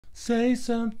Say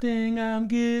something, I'm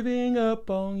giving up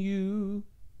on you.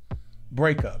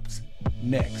 Breakups,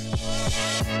 next.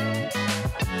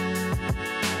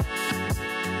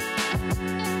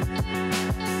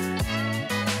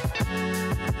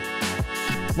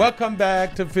 Welcome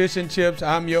back to Fish and Chips.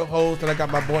 I'm your host, and I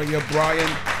got my boy here, Brian.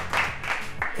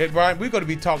 Hey, Brian, we're going to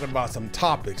be talking about some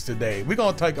topics today. We're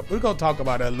going to talk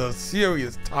about a little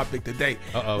serious topic today.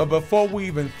 But before we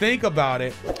even think about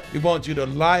it, we want you to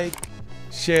like,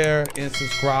 share, and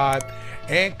subscribe,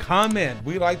 and comment.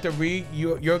 We like to read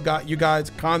your guys'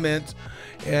 comments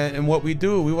and what we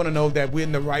do. We want to know that we're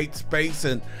in the right space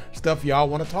and stuff y'all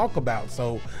want to talk about.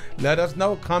 So let us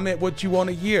know. Comment what you want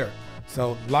to hear.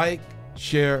 So like,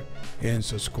 share, and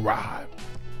subscribe.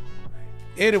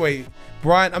 Anyway,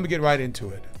 Brian, I'm gonna get right into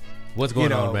it. What's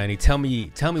going on, Randy? Tell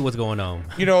me what's going on.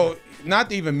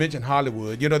 Not to even mention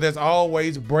Hollywood. There's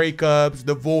always breakups,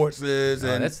 divorces,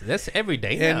 and that's every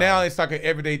day now. And now it's like an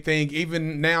everyday thing.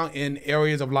 Even now in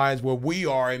areas of lives where we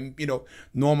are in,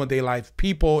 normal day life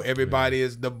people, everybody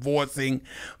is divorcing,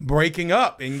 breaking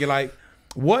up, and you're like,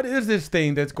 what is this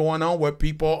thing that's going on where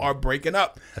people are breaking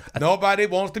up? Nobody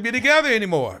wants to be together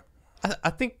anymore.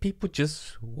 I think people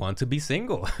just want to be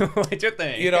single. What's your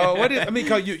thing? What is?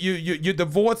 Because you're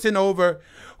divorcing over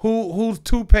whose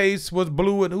toothpaste was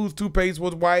blue and whose toothpaste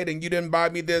was white, and you didn't buy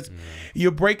me this. You're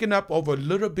breaking up over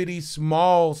little bitty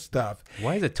small stuff.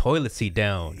 Why is the toilet seat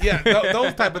down? Yeah,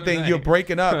 those type of things. You're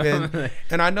breaking up,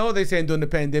 and I know they saying during the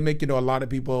pandemic, a lot of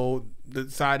people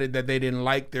decided that they didn't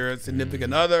like their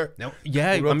significant other. No,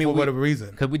 yeah, for whatever reason.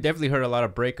 Because we definitely heard a lot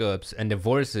of breakups and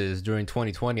divorces during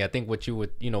 2020. I think what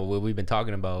we've been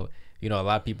talking about, a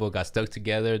lot of people got stuck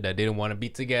together that didn't want to be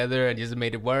together and just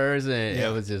made it worse. And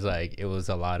it was just like, it was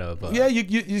a lot of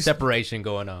you separation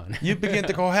going on. You begin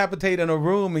to cohabitate in a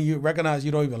room and you recognize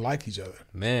you don't even like each other.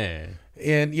 Man.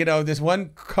 And, this one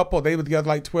couple, they were together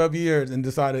like 12 years and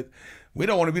decided, we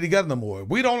don't want to be together no more.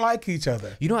 We don't like each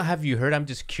other. Have you heard? I'm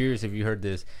just curious if you heard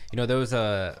this. There was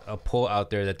a poll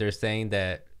out there that they're saying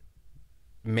that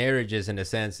marriages, in a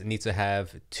sense, need to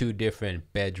have 2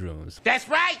 different bedrooms. That's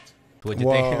right. What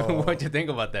you think? What you think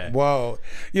about that? Whoa.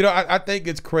 I think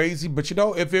it's crazy, but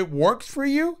if it works for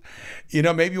you,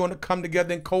 maybe you want to come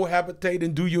together and cohabitate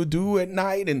and do your do at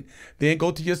night and then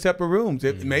go to your separate rooms.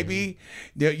 Maybe,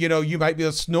 you might be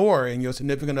a snorer and your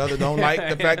significant other don't like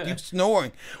the fact you're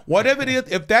snoring. Whatever it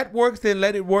is, if that works, then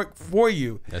let it work for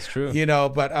you. That's true.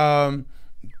 But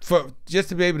for just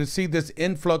to be able to see this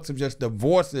influx of just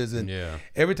divorces and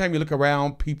every time you look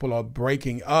around, people are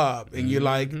breaking up and you're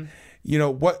like,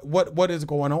 what is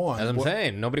going on? As I'm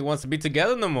saying, nobody wants to be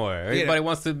together no more. Everybody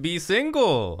wants to be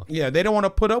single. Yeah, they don't want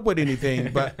to put up with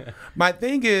anything. But my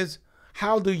thing is,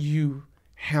 how do you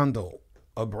handle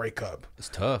a breakup? It's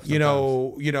tough.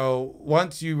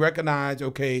 Once you recognize,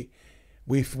 okay,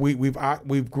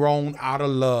 we've grown out of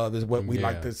love is what we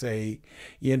like to say.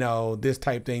 This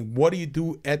type thing. What do you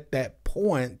do at that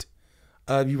point?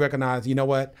 You recognize,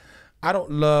 what? I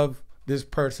don't love this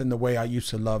person the way I used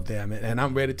to love them, and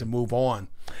I'm ready to move on.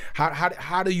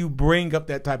 How do you bring up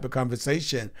that type of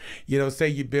conversation? Say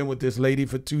you've been with this lady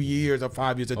for 2 years or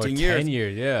 5 years or 10 years. 10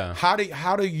 years, yeah. How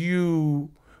do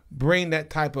you bring that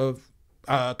type of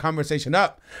conversation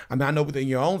up? I know within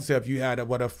your own self you had a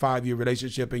 5-year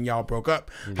relationship and y'all broke up.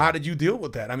 How did you deal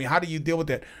with that? How do you deal with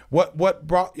that? What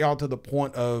brought y'all to the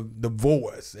point of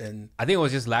divorce? And I think it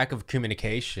was just lack of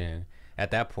communication at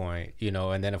that point,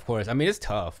 and then of course, it's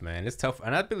tough, man. It's tough,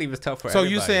 and I believe it's tough for everybody.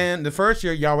 So you saying the first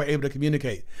year y'all were able to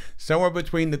communicate. Somewhere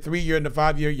between the 3-year and the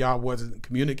 5-year, y'all wasn't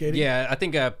communicating? Yeah, I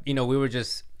think we were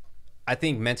just,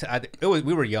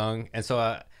 we were young, and so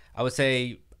I would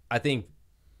say, I think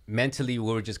mentally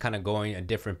we were just kind of going a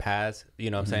different path,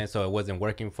 what I'm saying? So it wasn't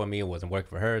working for me, it wasn't working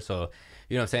for her, so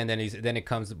what I'm saying? Then it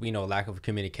comes, lack of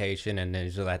communication, and then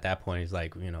it's just at that point, it's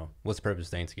like, what's the purpose of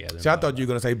staying together? See, I thought you were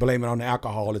gonna say blame it on the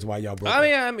alcohol is why y'all broke up.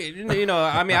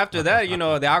 After that,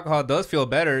 the alcohol does feel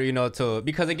better,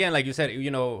 because again, like you said,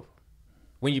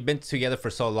 when you've been together for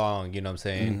so long, what I'm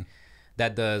saying?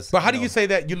 That does. But how do you say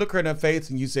that? You look her in the face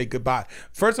and you say goodbye.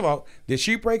 First of all, did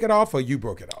she break it off or you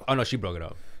broke it off? Oh no, she broke it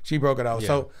off. She broke it off. Yeah.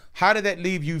 So how did that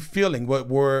leave you feeling?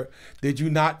 Did you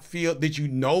not feel, did you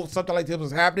know something like this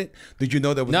was happening? Did you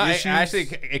know there was issues? Actually,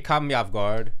 it caught me off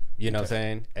guard, you know what I'm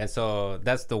saying? And so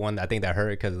that's the one I think that hurt,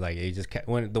 because like it just,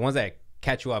 when the ones that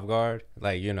catch you off guard,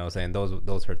 like, what I'm saying,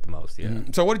 those hurt the most, yeah.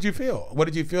 So what did you feel? What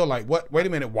did you feel like? Wait a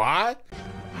minute, why?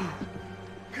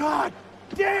 God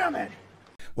damn it.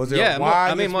 Was there a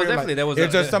why? Most definitely. There was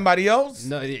is there somebody else?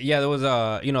 No, yeah, there was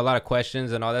a lot of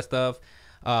questions and all that stuff.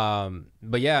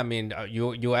 But yeah, I mean,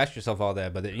 you ask yourself all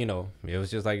that, but you know, it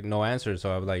was just like no answer.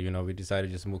 So I was like, you know, we decided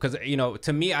to just move because, you know,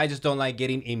 to me, I just don't like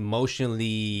getting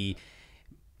emotionally.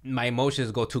 My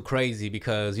emotions go too crazy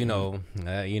because, you know,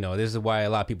 this is why a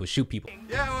lot of people shoot people.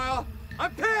 Yeah, well,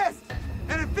 I'm pissed,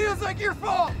 and it feels like your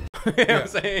fault. You know what I'm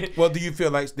saying? Well, do you feel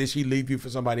like did she leave you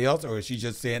for somebody else, or is she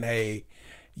just saying, "Hey,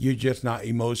 you're just not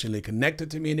emotionally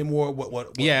connected to me anymore"?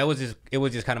 What? Yeah, it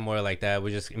was just kind of more like that. We're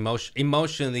just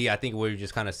emotionally. I think we're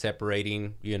just kind of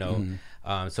separating. You know,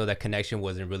 so that connection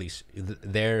wasn't really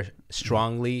there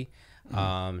strongly.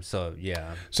 So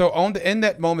yeah. So in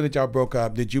that moment that y'all broke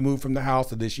up, did you move from the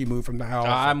house, or did she move from the house?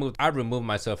 I removed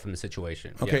myself from the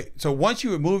situation. Okay, Yeah. so once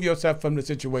you remove yourself from the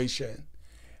situation,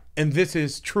 and this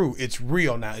is true, it's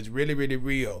real now, it's really, really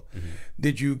real.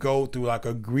 Did you go through like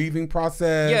a grieving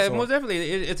process? Yeah, most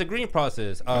definitely. It's a grieving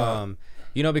process.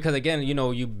 You know, because again, you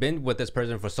know, you've been with this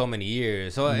person for so many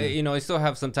years, so you know, you still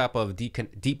have some type of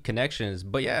deep connections.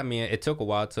 But yeah, I mean, it took a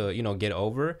while to, you know, get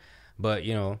over. But,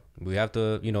 you know, we have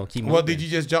to, you know, keep moving. Well, did you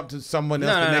just jump to someone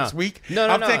else the next week? No.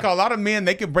 I'm thinking a lot of men,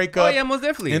 they can break up. Oh, yeah, most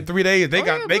definitely. In 3 days, they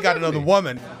got another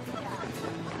woman.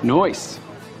 Nice.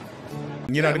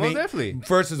 You know what I mean? Most definitely.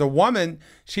 Versus a woman,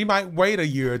 she might wait a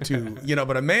year or two, you know,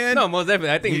 but a man. No, most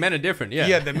definitely. I think men are different. Yeah.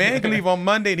 Yeah, the man can leave on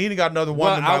Monday and he got another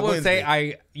woman by I would Wednesday.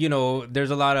 say you know, there's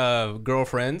a lot of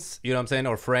girlfriends, you know what I'm saying?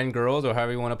 Or friend girls, or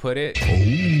however you want to put it.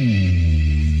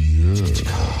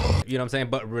 You know what I'm saying?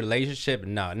 But relationship,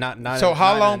 no, not. So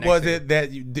how not long was it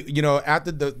that you know,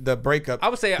 after the breakup? I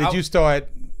would say you start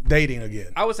dating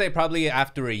again? I would say probably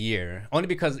after a year, only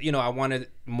because, you know, I wanted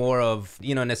more of,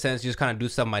 you know, in a sense, just kind of do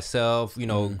stuff myself, you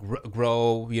know,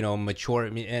 grow, you know, mature,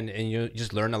 and you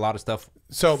just learn a lot of stuff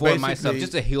for myself,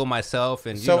 just to heal myself.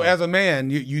 And so, as a man,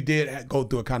 you did go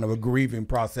through a kind of a grieving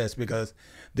process because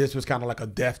this was kind of like a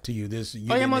death to you.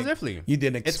 Most definitely. You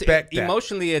didn't expect that.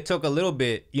 Emotionally, it took a little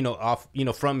bit, you know, off, you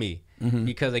know, from me,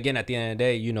 because again, at the end of the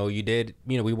day, you know,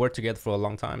 we worked together for a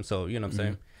long time, so you know what I'm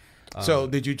saying. So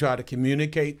did you try to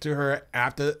communicate to her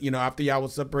after y'all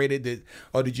was separated,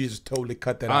 or did you just totally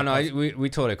cut that off? Oh no, we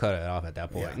totally cut it off at that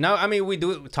point. Yeah. No, I mean, we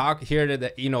do talk here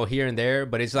and there,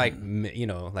 but it's like, you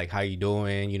know, like, how you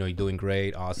doing? You know, you're doing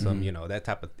great, awesome, you know, that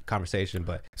type of conversation.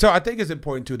 But so I think it's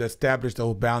important to establish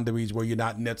those boundaries where you're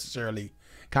not necessarily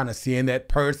kind of seeing that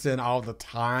person all the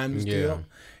time still,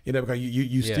 you know, because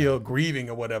you still grieving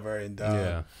or whatever,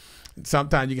 and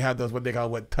sometimes you can have those what they call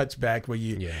touchback, where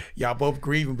y'all both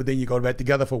grieving, but then you go back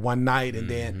together for one night, and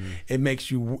then it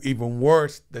makes you even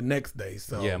worse the next day.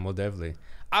 So yeah, most definitely.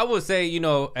 I would say, you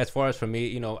know, as far as for me,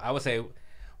 you know, I would say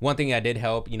one thing that did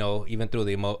help, you know, even through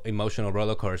the emotional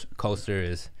roller coaster,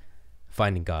 is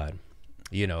finding God.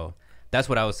 You know, that's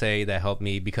what I would say that helped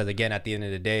me, because again, at the end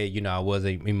of the day, you know, I was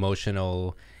an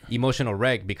emotional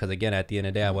wreck, because again, at the end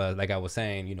of the day, like I was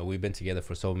saying, you know, we've been together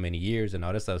for so many years and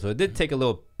all this stuff, so it did take a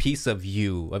little piece of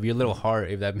your little heart,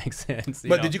 if that makes sense.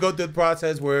 But did you go through the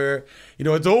process where, you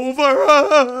know, it's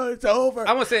over, it's over?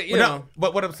 I won't say,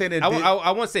 but what I'm saying is,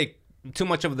 I won't say too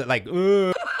much of the like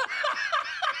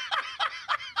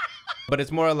but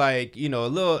it's more like, you know,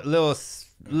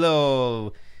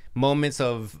 little moments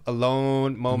of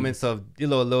alone, moments of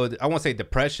little I won't say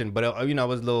depression, but you know, I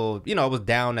was a little, you know, I was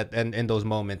down in those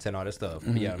moments and all this stuff.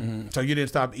 Yeah. So you didn't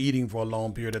stop eating for a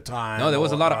long period of time? No, there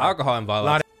was a lot of alcohol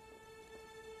involved.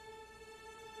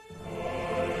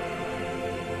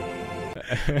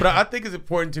 But I think it's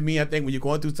important to me. I think when you're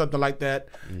going through something like that,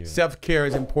 self-care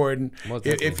is important.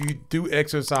 If you do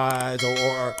exercise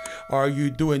or you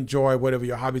do enjoy whatever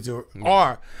your hobbies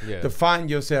are, to find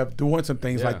yourself doing some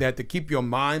things like that to keep your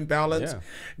mind balanced,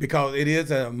 because it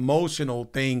is an emotional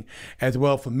thing as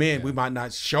well for men. We might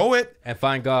not show it. And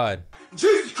find God.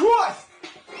 Jesus Christ!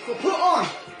 So put on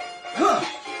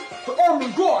the armor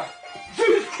of God.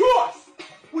 Jesus Christ!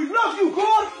 We love you,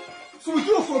 God, so we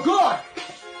do it for God.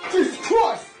 Jesus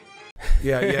Christ!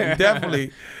 Yeah,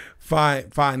 definitely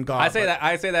find God. I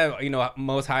say that, you know,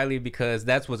 most highly, because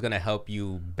that's what's gonna help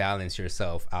you balance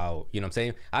yourself out. You know what I'm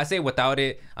saying? I say without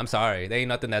it, I'm sorry, there ain't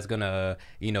nothing that's gonna,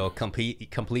 you know,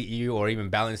 complete you or even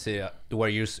balance it where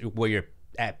you're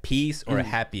at peace or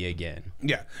happy again.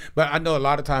 Yeah, but I know a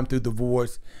lot of time through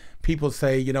divorce, people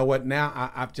say, you know what,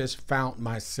 now I've just found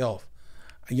myself.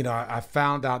 You know, I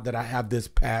found out that I have this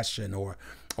passion, or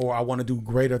I want to do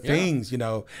greater things, you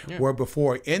know, where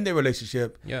before in their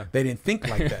relationship, they didn't think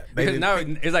like that.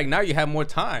 It's like now you have more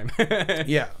time.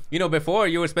 Yeah. You know, before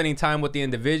you were spending time with the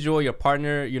individual, your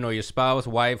partner, you know, your spouse,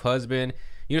 wife, husband.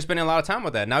 You're spending a lot of time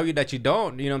with that. Now that you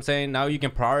don't, you know what I'm saying? Now you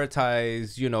can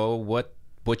prioritize, you know, what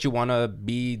what you want to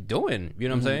be doing, you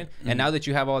know what I'm saying? And now that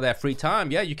you have all that free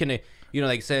time, yeah, you can, you know,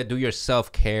 like I said, do your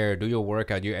self-care, do your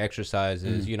workout, your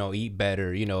exercises, you know, eat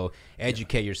better, you know,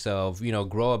 educate yourself, you know,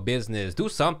 grow a business, do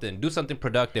something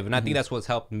productive. And I think that's what's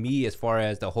helped me as far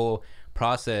as the whole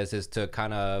process is to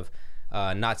kind of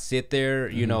not sit there,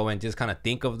 you know, and just kind of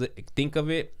think of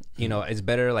it. You know, it's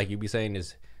better, like you be saying,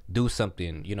 is do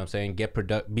something, you know what I'm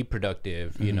saying? Be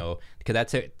productive, you know, because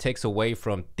that takes away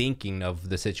from thinking of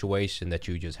the situation that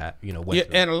you just had, you know, went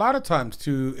through. And a lot of times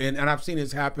too, and I've seen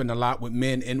this happen a lot with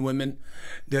men and women.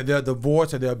 They'll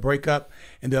divorce or they'll break up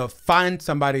and they'll find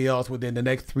somebody else within the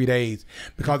next 3 days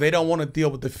because they don't want to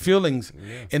deal with the feelings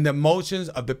and the emotions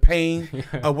of the pain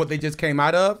of what they just came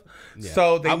out of.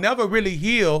 So they never really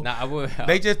heal.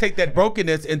 They just take that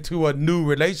brokenness into a new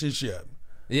relationship.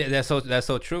 Yeah, that's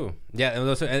so true.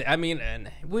 Yeah, I mean,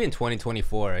 and we're in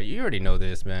 2024. You already know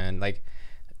this, man. Like,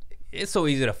 it's so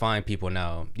easy to find people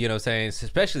now. You know what I'm saying?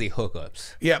 Especially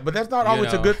hookups. Yeah, but that's not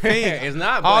always a good thing. It's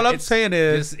not. All I'm saying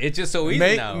is, it's just so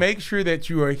easy now. Make sure that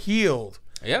you are healed.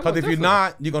 Yeah, because if you're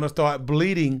not, you're gonna start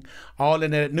bleeding all in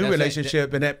that new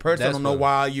relationship, and that person don't know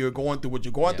why you're going through what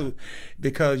you're going through,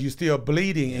 because you're still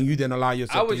bleeding and you didn't allow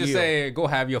yourself to heal. I would just say, go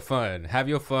have your fun. Have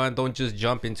your fun. Don't just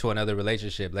jump into another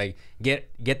relationship. Like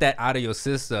get that out of your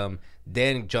system,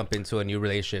 then jump into a new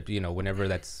relationship. You know, whenever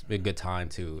that's a good time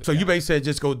to. So you basically said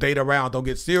just go date around. Don't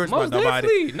get serious Most about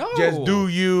nobody. Definitely. No. Just do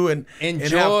you and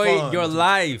enjoy and have fun. your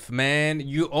life, man.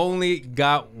 You only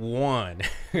got one.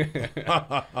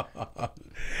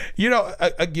 You know,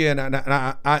 again, and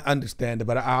I understand it,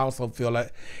 but I also feel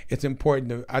like it's important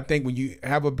to, I think when you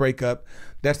have a breakup,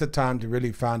 that's the time to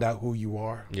really find out who you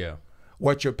are. Yeah.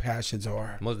 What your passions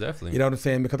are. Most definitely. You know what I'm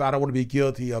saying? Because I don't want to be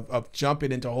guilty of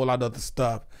jumping into a whole lot of other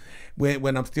stuff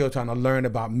when I'm still trying to learn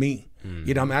about me.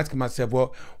 You know, I'm asking myself,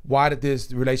 well, why did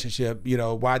this relationship, you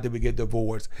know, why did we get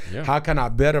divorced? Yeah. How can I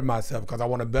better myself? Because I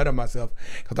want to better myself.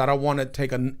 Because I don't want to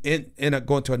take go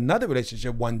into another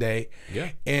relationship one day. Yeah.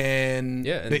 And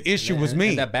the issue was me.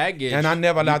 And that baggage. And I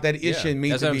never allowed that issue in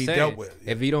me to be dealt with.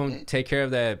 If you don't take care of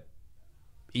that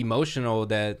emotional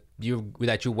that you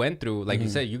went through, like you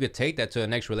said, you could take that to the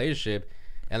next relationship.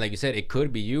 And like you said, it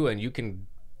could be you, and you can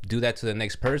do that to the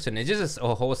next person. It's just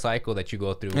a whole cycle that you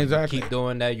go through. Exactly. You keep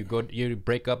doing that. You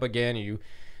break up again, and you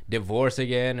divorce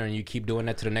again, and you keep doing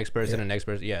that to the next person, the next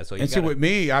person. Yeah. So you with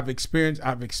me, I've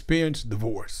experienced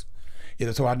divorce. You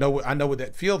know, so I know what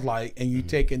that feels like, and you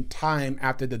taking time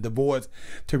after the divorce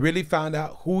to really find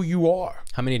out who you are.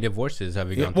 How many divorces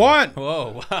have you gone through? One.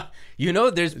 Whoa. You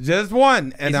know, there's just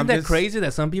one. And isn't that crazy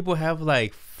that some people have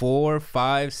like 4,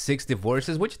 5, 6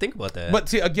 divorces? What you think about that? But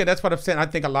see, again, that's what I'm saying. I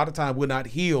think a lot of times we're not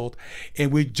healed,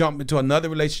 and we jump into another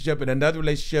relationship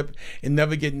and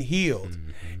never getting healed.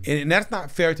 And that's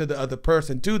not fair to the other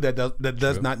person too, that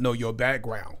does not know your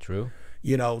background. True.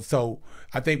 You know, so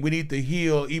I think we need to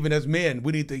heal. Even as men,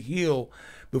 we need to heal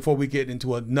before we get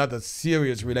into another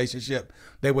serious relationship.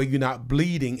 That way you're not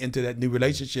bleeding into that new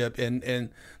relationship, and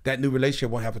that new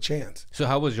relationship won't have a chance. So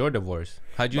how was your divorce?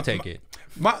 How'd you take it?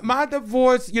 My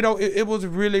divorce, you know, it was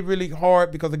really, really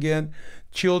hard because, again,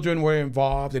 children were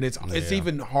involved, and it's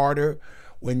even harder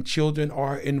when children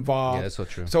are involved. Yeah, that's so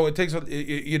true. So it takes,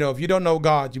 you know, if you don't know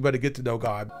God, you better get to know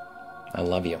God. I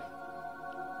love you.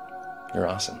 You're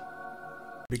awesome.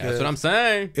 Because that's what I'm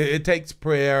saying. It takes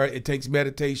prayer. It takes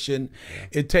meditation.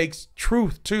 It takes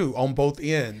truth too on both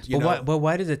ends. But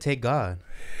why does it take God?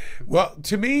 Well,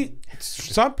 to me,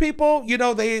 some people, you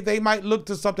know, they might look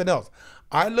to something else.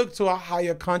 I look to a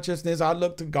higher consciousness. I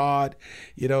look to God,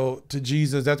 you know, to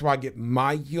Jesus. That's where I get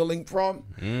my healing from,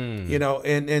 you know,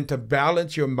 and to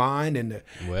balance your mind and to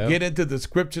get into the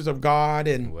scriptures of God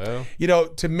and, you know,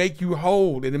 to make you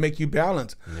whole and to make you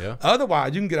balanced. Yeah.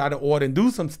 Otherwise, you can get out of order and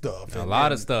do some stuff. A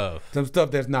lot of stuff. Some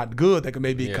stuff that's not good that can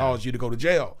maybe cause you to go to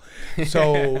jail.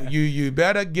 So you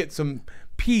better get some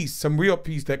peace, some real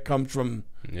peace that comes from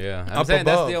I'm saying above.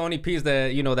 That's the only piece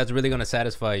that, you know, that's really going to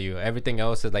satisfy you. Everything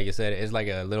else is, like you said, is like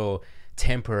a little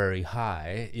temporary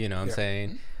high, you know what I'm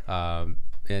saying?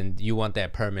 And you want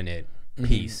that permanent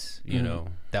peace, you know,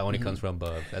 that only comes from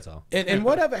above. That's all. And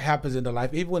whatever happens in the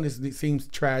life, even when it seems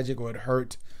tragic or it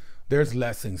hurts, there's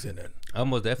lessons in it.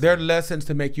 Almost definitely. There are lessons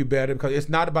to make you better, because it's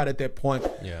not about at that point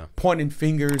pointing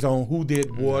fingers on who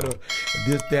did what or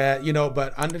this, that, you know,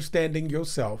 but understanding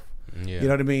yourself. You know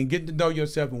what I mean? Getting to know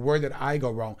yourself, and where did I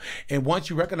go wrong? And once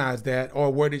you recognize that,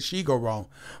 or where did she go wrong?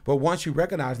 But once you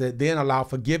recognize that, then allow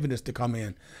forgiveness to come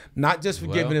in. Not just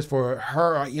forgiveness for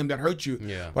her or him that hurt you,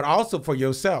 but also for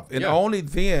yourself. And only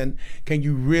then can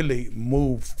you really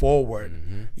move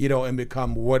forward, you know, and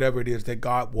become whatever it is that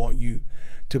God wants you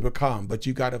to become. But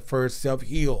you got to first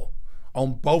self-heal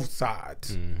on both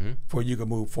sides for you can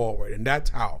move forward. And that's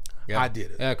how I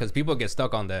did it. Yeah, because people get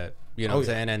stuck on that. You know what I'm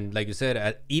saying? And like you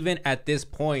said, even at this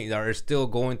point, they're still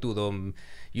going through the,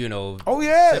 you know,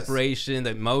 separation,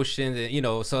 the emotions, and, you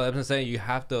know, so I'm saying you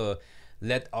have to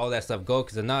let all that stuff go,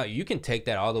 because if not, you can take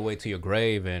that all the way to your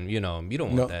grave, and, you know, you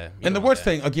don't want that. And the worst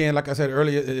thing, again, like I said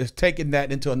earlier, is taking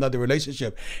that into another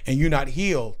relationship and you're not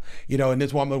healed, you know, and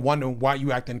this woman wondering why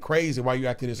you acting crazy, why you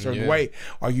acting a certain way,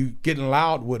 are you getting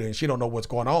loud with her and she don't know what's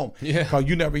going on, because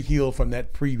you never healed from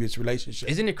that previous relationship.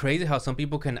 Isn't it crazy how some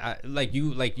people can, like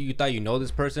you thought you know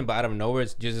this person, but out of nowhere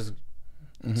it's just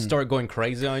start going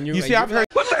crazy on you? You see, I've heard,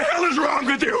 What the hell is wrong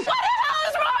with you?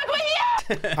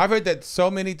 I've heard that so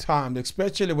many times,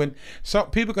 especially when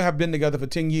some people could have been together for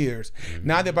 10 years.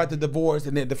 Now they're about to divorce,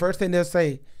 and then the first thing they'll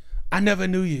say, I never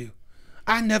knew you.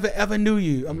 I never ever knew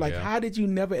you. I'm like, how did you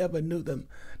never ever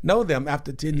know them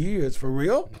after 10 years? For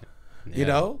real? You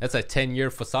know? That's a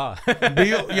 10-year facade.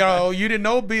 Bill, you know, you didn't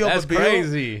know Bill, That's but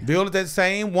crazy. Bill is that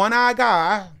same one-eye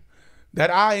guy. That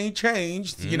eye ain't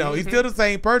changed. You know, he's still the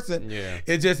same person.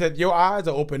 It's just that your eyes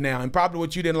are open now. And probably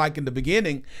what you didn't like in the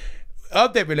beginning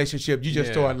of that relationship, you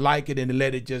just start liking it and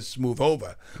let it just smooth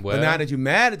over. But now that you're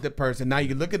mad at the person, now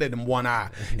you're looking at them one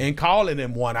eye and calling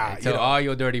them one eye. Tell all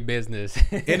your dirty business.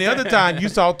 And the other time you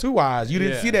saw two eyes. You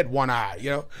didn't see that one eye, you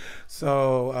know.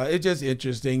 So it's just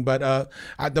interesting. But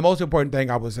the most important thing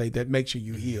I would say, that make sure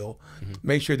you heal.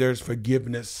 Make sure there's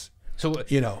forgiveness. So,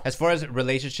 you know, as far as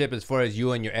relationship, as far as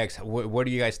you and your ex, where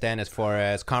do you guys stand as far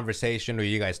as conversation, or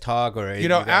you guys talk, or you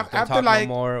know, after like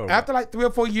no more, after like 3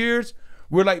 or 4 years,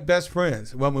 we're like best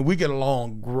friends. Well, when we get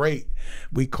along great,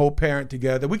 we co-parent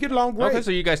together. We get along great. Okay,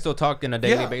 so you guys still talk on a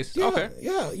daily basis? Okay.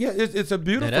 Yeah. It's a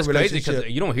beautiful that's relationship. Crazy,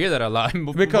 because you don't hear that a lot.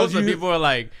 Because most of the people are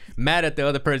like mad at the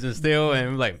other person still,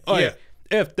 and like,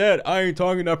 F that, I ain't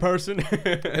talking to that person.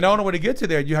 And the only way to get to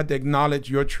there, you have to acknowledge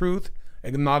your truth,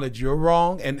 acknowledge you're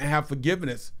wrong, and have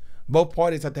forgiveness. Both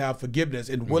parties have to have forgiveness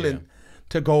and willing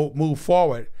to go move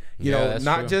forward. You know,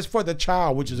 not just for the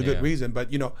child, which is a good reason,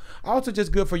 but, you know, also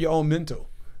just good for your own mental,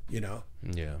 you know.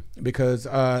 Because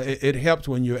it helps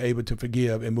when you're able to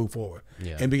forgive and move forward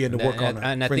and begin to work on it.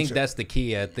 And I think that's the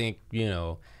key. I think, you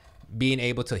know, being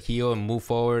able to heal and move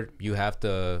forward, you have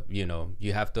to, you know,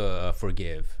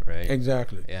 forgive, right?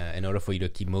 Exactly. Yeah, in order for you to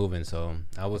keep moving. So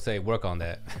I would say work on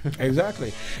that.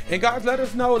 Exactly. And guys, let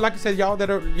us know, like I said, y'all that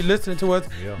are listening to us,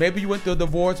 maybe you went through a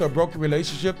divorce or a broken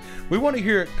relationship. We want to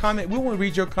hear comment. We want to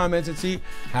read your comments and see,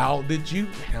 how did you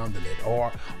handle it? Or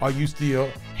are you still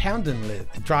handling it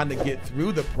and trying to get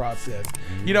through the process?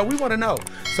 You know, we want to know.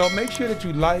 So make sure that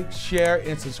you like, share,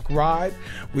 and subscribe.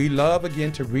 We love,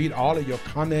 again, to read all of your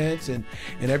comments and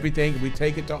everything. We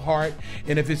take it to heart.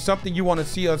 And if it's something you want to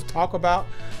see us talk about,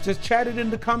 just chat it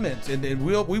in the comments, and then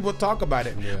we will talk about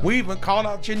it. We even call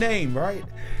out your name, right?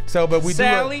 So, but we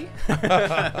Sally.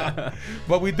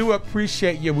 But we do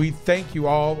appreciate you. We thank you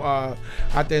all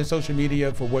out there in social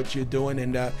media for what you're doing,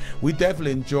 and we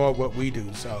definitely enjoy what we do.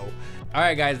 So, all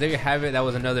right, guys, there you have it. That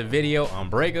was another video on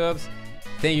breakups.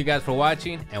 Thank you guys for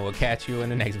watching, and we'll catch you in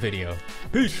the next video.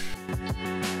 Peace.